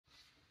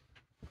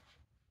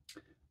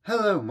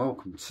Hello and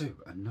welcome to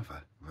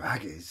another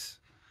Wraggy's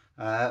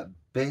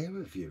beer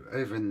review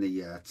over in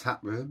the tap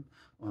room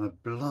on a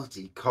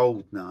bloody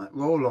cold night.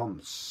 We're all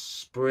on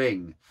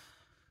spring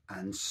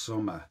and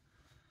summer.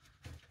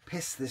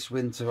 Piss this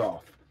winter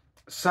off.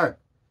 So,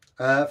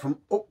 from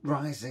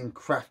Uprising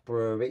Craft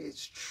Brewery,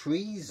 it's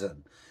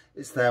Treason.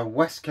 It's their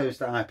West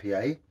Coast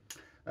IPA,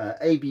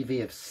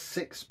 ABV of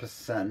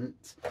 6%.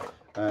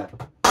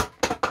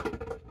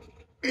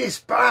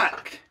 It's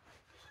back!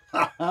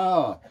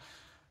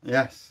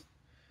 Yes.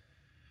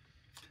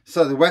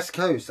 So the West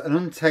Coast, an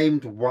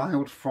untamed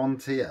wild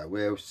frontier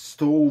where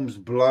storms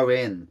blow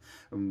in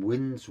and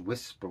winds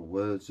whisper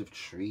words of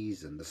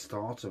treason, the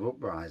start of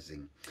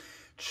uprising.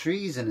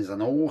 Treason is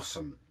an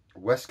awesome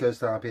West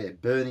Coast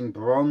IPA, burning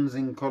bronze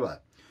in colour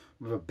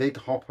with a big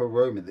hop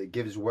aroma that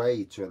gives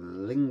way to a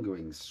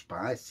lingering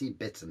spicy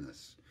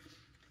bitterness.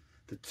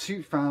 The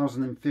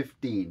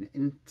 2015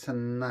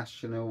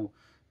 International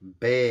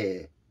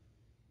Beer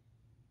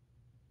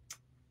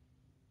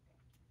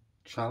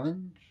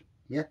Challenge,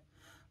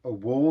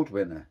 award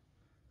winner.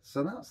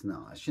 So that's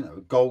nice, you know,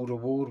 a gold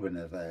award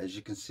winner there, as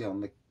you can see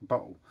on the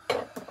bottle.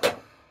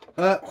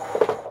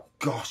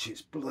 Gosh,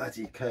 it's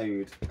bloody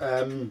cold.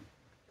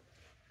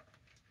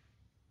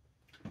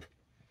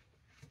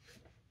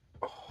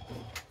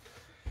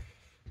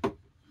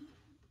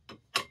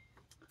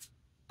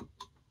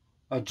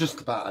 I've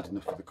just about had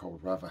enough of the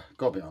cold weather,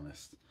 gotta be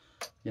honest.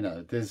 You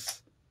know,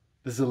 there's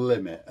a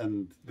limit,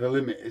 and the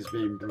limit is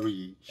being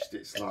breached.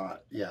 It's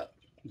like, yeah,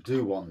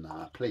 do one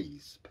now,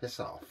 please. Piss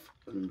off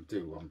and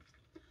do one.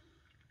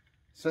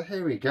 So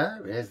here we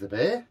go. Here's the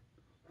beer.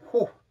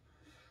 Whew.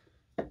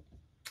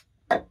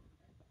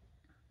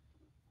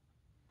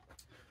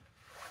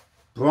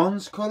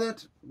 Bronze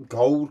coloured,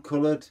 gold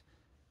coloured.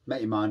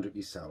 Make your mind up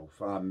yourself.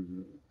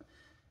 Colours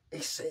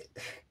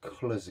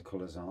are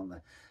colours, aren't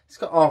they? It's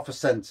got 1/2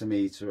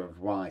 centimetre of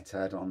white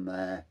head on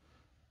there.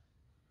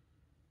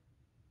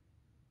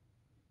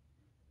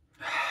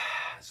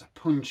 It's a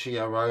punchy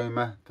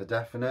aroma for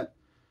definite.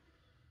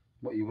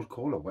 What you would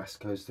call a West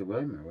Coast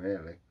aroma,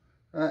 really.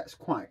 It's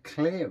quite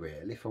clear,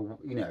 really, for,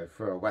 you know,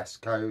 for a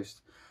West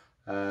Coast.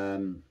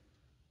 Is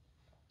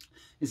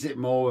it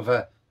more of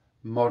a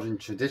modern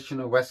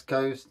traditional West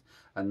Coast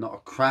and not a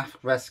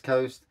craft West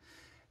Coast?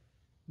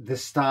 The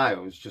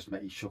styles just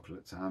make you chuckle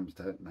at times,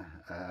 don't they?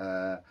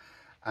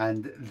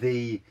 And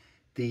the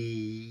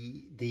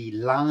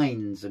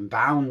lines and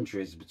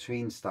boundaries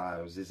between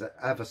styles is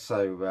ever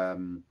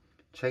so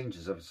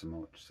changes ever so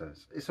much. So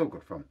it's all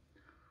good fun.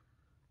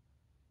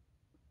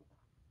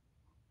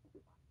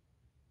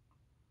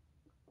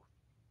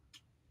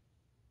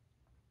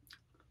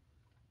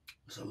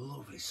 There's a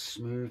lovely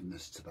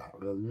smoothness to that,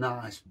 with a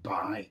nice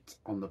bite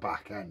on the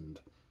back end.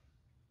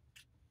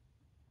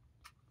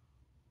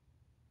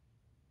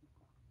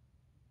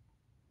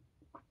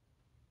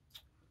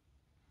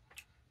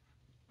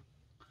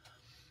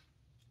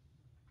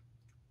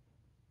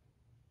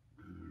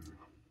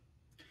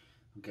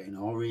 I'm getting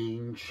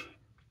orange,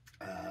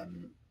 a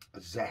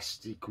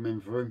zesty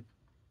coming through.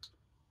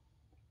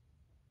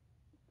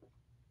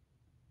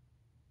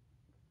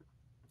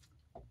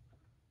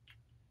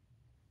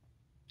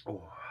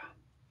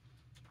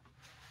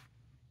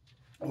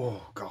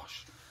 Oh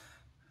gosh,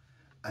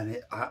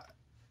 and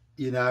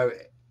you know,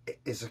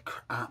 it is an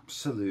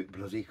absolute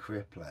bloody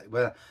crippler.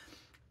 Well,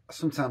 I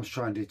sometimes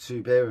try and do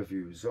 2 beer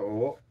reviews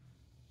or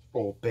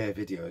beer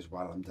videos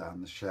while I'm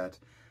down the shed,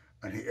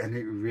 and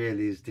it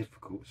really is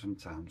difficult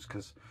sometimes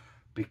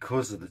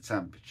because of the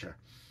temperature.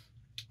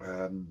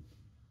 But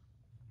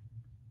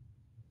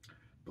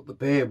the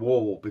beer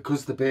wall,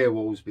 because the beer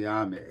wall's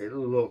behind me, it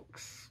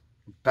looks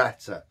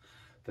better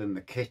than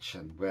the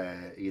kitchen,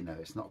 where, you know,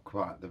 it's not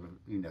quite the,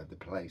 you know, the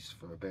place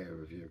for a beer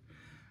review,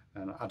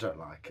 and I don't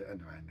like it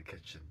anyway in the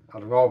kitchen.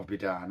 I'd rather be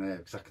down here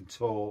because I can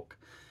talk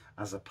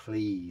as I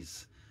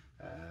please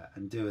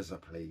and do as I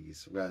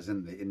please, whereas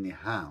in the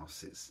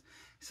house it's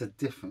a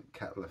different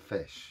kettle of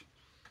fish.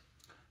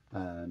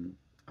 And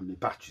my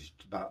battery's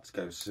about to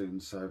go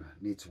soon, so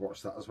I need to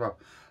watch that as well.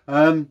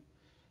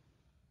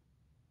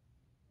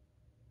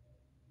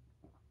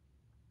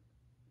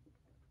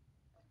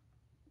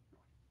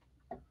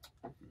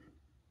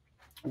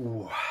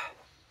 Ooh,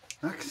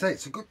 like I say,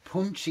 it's a good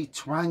punchy,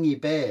 twangy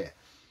beer.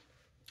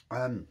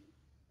 I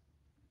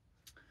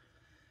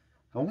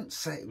wouldn't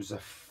say it was a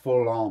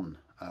full-on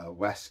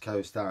West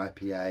Coast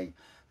IPA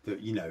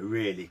that, you know,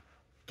 really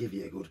give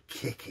you a good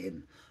kick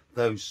in,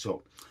 those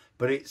sort.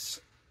 But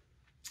it's,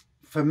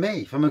 for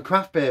me, from a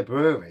craft beer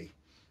brewery,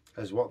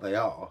 as what they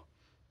are,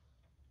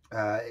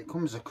 it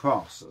comes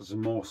across as a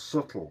more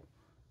subtle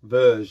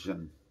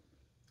version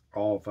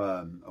of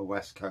a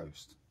West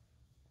Coast.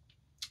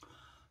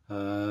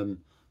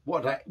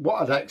 What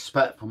I'd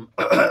expect from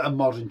a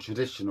modern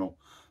traditional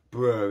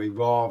brewery,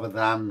 rather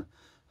than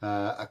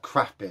a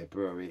craft beer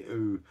brewery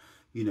who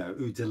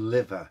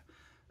deliver.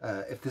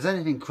 If there's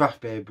anything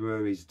craft beer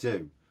breweries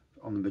do,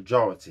 on the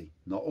majority,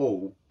 not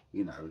all,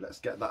 you know, let's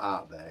get that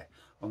out there,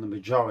 on the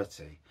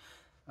majority,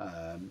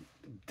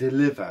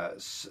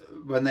 delivers,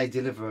 when they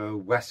deliver a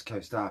West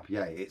Coast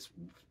IPA, it's,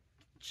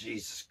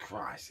 Jesus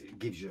Christ, it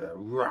gives you a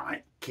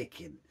right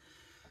kicking.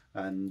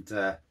 And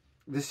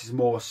this is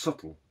more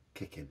subtle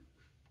kicking.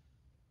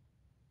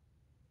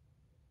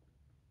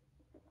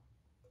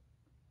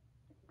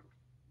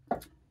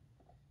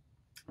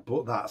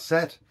 But that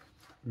said,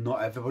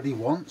 not everybody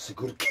wants a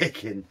good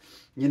kicking.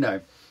 You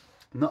know,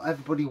 not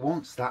everybody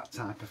wants that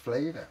type of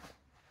flavour.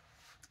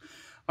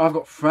 I've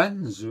got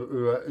friends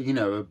who are, you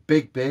know, are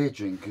big beer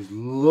drinkers,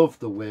 love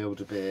the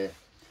Wilder beer,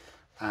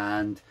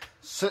 and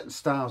certain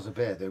styles of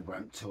beer they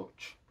won't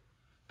touch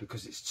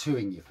because it's too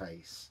in your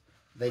face.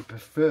 They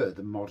prefer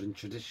the modern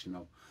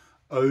traditional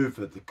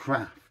over the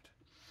craft.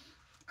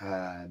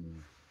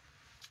 And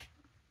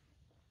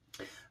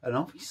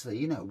obviously,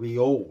 you know, we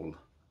all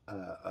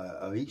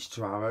are each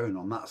to our own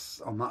on that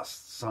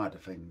side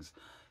of things.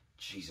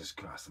 Jesus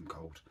Christ, I'm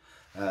cold.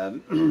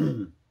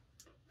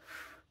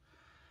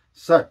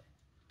 So,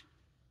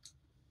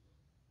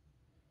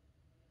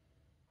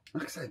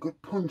 like I say, a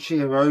good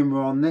punchy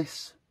aroma on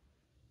this.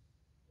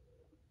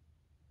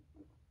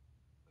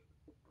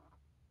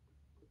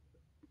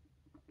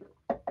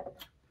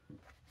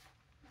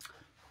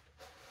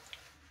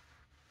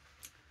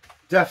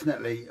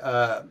 Definitely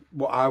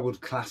what I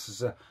would class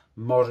as a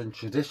modern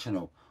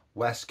traditional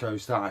West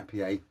Coast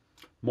IPA,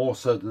 more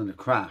so than a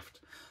craft.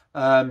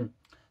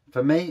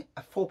 For me,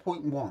 a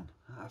 4.1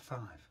 out of 5.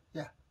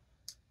 Yeah,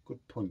 good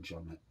punch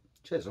on it.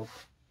 Cheers up.